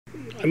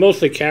I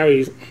mostly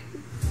carry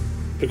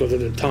because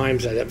of the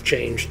times that have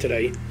changed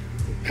today,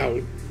 how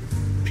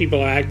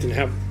people act and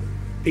how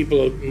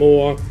people are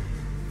more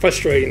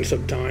frustrating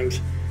sometimes.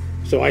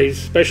 So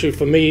especially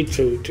for me,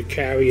 to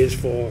carry is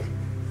for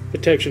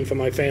protection for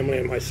my family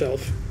and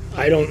myself.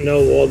 I don't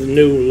know all the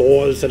new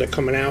laws that are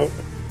coming out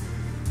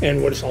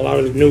and what a lot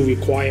of the new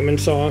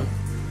requirements are,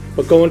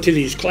 but going to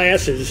these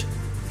classes,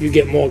 you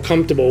get more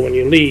comfortable when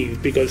you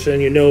leave, because then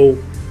you know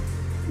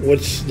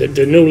what's the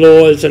new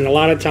laws. And a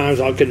lot of times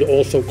I could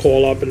also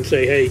call up and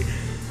say, hey,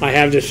 I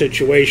have this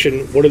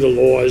situation, what are the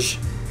laws,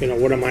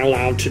 what am I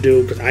allowed to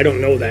do, because I don't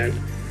know that.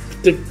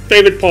 The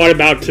favorite part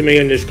about to me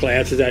in this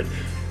class is that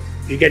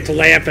you get to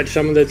laugh at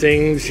some of the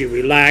things, you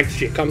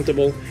relax, you're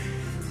comfortable.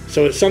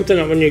 So it's something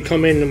that when you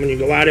come in and when you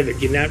go out of it,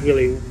 you're not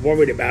really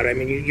worried about it. I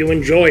mean, you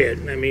enjoy it.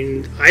 I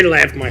mean, I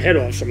laugh my head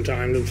off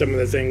sometimes at some of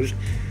the things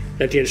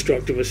that the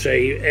instructor would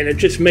say, and it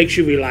just makes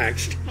you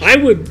relaxed. I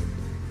would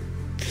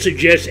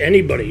suggest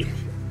anybody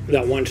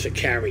that wants to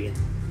carry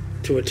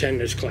to attend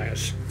this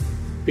class,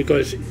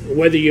 because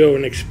whether you're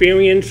an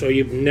experienced or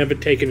you've never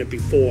taken it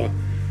before,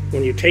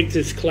 when you take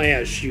this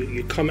class,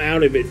 you come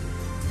out of it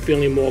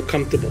feeling more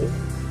comfortable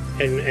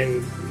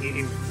and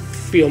you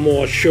feel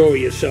more sure of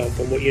yourself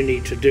on what you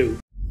need to do.